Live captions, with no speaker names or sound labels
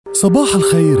صباح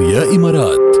الخير يا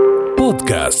إمارات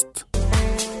بودكاست.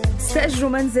 استأجروا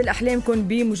منزل أحلامكم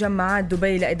بمجمعات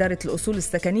دبي لإدارة الأصول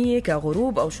السكنية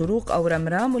كغروب أو شروق أو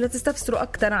رمرام. ولا تستفسروا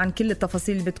أكثر عن كل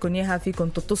التفاصيل اللي بدكم إياها فيكم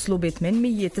تتصلوا ب 800-9933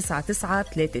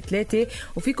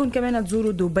 وفيكم كمان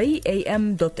تزوروا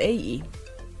dubai.am.ae.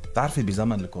 تعرفي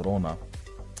بزمن الكورونا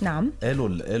نعم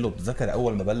قالوا بتذكر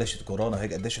اول ما بلشت كورونا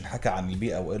هيك قديش انحكى عن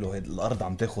البيئه، وقالوا هيك الارض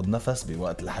عم تاخذ نفس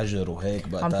بوقت الحجر وهيك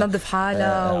بقى عم تنظف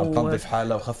حالها عم تنظف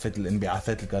حالها وخفت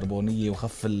الانبعاثات الكربونيه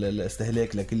وخف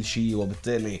الاستهلاك لكل شيء،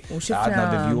 وبالتالي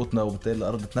قعدنا ببيوتنا وبالتالي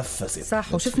الارض تنفست.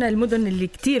 صح. وشفنا المدن اللي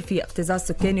كتير فيها اكتظاظ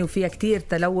سكاني وفيها كتير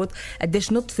تلوث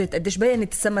قديش نطفت، قديش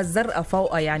بينت السما الزرقاء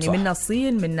فوقها يعني. صح. منا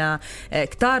الصين منا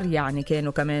كتار يعني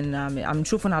كانوا كمان عم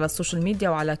نشوفهم على السوشيال ميديا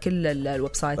وعلى كل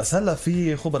الويب سايت. بس هلا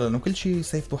في خبراء انه كل شيء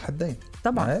سيف ذو حدين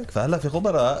طبعا هيك. فهلا في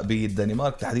خبراء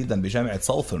بالدنمارك تحديدا بجامعه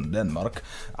ساوثرن دنمارك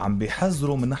عم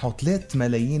بيحذروا من نحو 3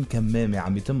 ملايين كمامه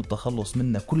عم يتم التخلص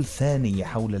منها كل ثانيه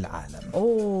حول العالم.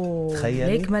 تخيل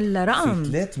هيك ملا رقم.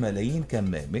 في 3 ملايين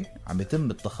كمامه عم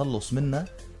يتم التخلص منها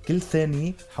كل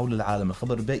ثانية حول العالم.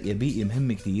 الخبر بيئي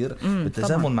مهم كتير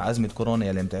بالتزامن طبعاً مع أزمة كورونا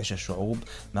اللي متعيشها الشعوب،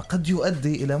 ما قد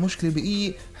يؤدي إلى مشكلة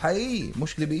بيئية حقيقية،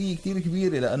 مشكلة بيئية كتير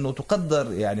كبيرة، لأنه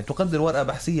تقدر ورقة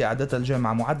بحثية أعدتها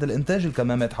الجامعة معدل إنتاج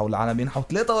الكمامات حول العالم ينحو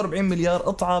 43 مليار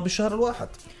قطعة بالشهر الواحد.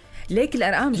 ليك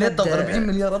الأرقام 43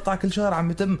 مليار قطعة كل شهر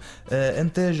عم يتم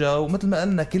إنتاجها، ومثل ما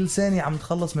قلنا كل ثانية عم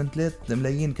تخلص من 3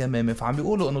 ملايين كمامة. فعم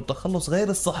بيقولوا إنه التخلص غير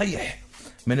الصحيح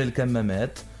من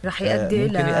الكمامات رح يؤدي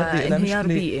لانهيار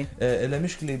بيئي، إلى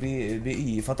مشكلة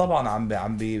بيئية. فطبعا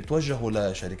عم بيتوجهوا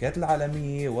للشركات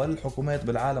العالمية والحكومات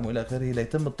بالعالم وإلى آخره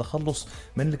ليتم التخلص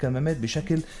من الكمامات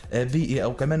بشكل بيئي،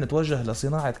 أو كمان نتوجه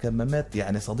لصناعة كمامات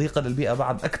يعني صديقة للبيئة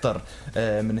بعد أكثر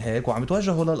من هيك. وعم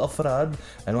يتوجهوا للأفراد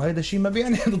إنه هيدا الشيء ما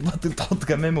بيعني تبطل تحط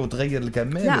كمامة وتغير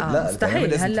الكمامة، لا مستحيل.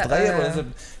 لازم تتغير ولازم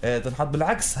تنحط.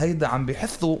 بالعكس هيدا عم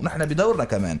بيحثوا نحن بدورنا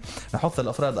كمان نحث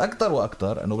الأفراد أكثر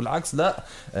وأكثر إنه بالعكس لا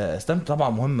استمتع. طبعا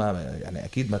مهمة يعني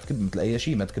أكيد ما تكب مثل أي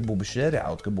شيء، ما تكبوا بالشارع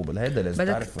أو تكبوا بالهيدا، لازم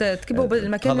تعرف تكبوا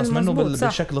بالمكان المضبوط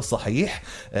بالشكل الصحيح.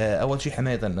 أول شيء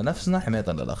حماية لنفسنا، حماية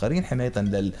للآخرين، حماية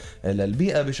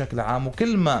للبيئة بشكل عام.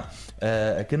 وكل ما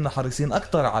كنا حريصين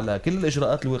أكتر على كل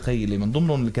الإجراءات الوقائية اللي من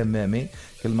ضمنهم الكمامة،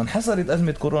 كل ما انحصرت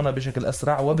أزمة كورونا بشكل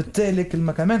أسرع، وبالتالي كل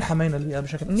ما كمان حمينا البيئة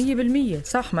بشكل 100%.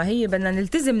 صح. ما هي بدنا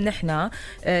نلتزم نحن،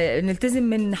 نلتزم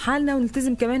من حالنا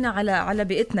ونلتزم كمان على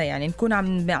بيئتنا، يعني نكون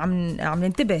عم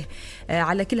ننتبه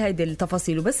على كل هيدي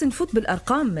التفاصيل. وبس نفوت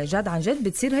بالأرقام جد عن جد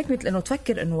بتصير هيك مثل إنه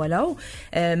تفكر إنه ولو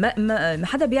ما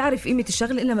حدا بيعرف قيمة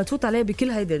الشغل إلا ما تفوت عليه بكل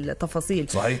هيدي التفاصيل.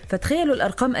 صحيح. فتخيلوا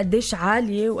الأرقام قديش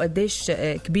عالية وقديش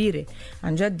كبيرة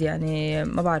عن جد. يعني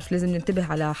ما بعرف، لازم ننتبه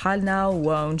على حالنا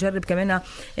ونجرب كمان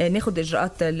ناخد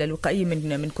إجراءات الوقائية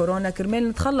من كورونا كرمال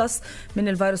نتخلص من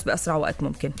الفيروس بأسرع وقت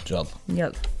ممكن إن شاء الله.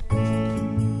 يلا.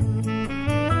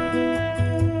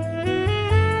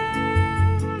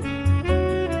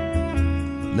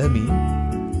 لمين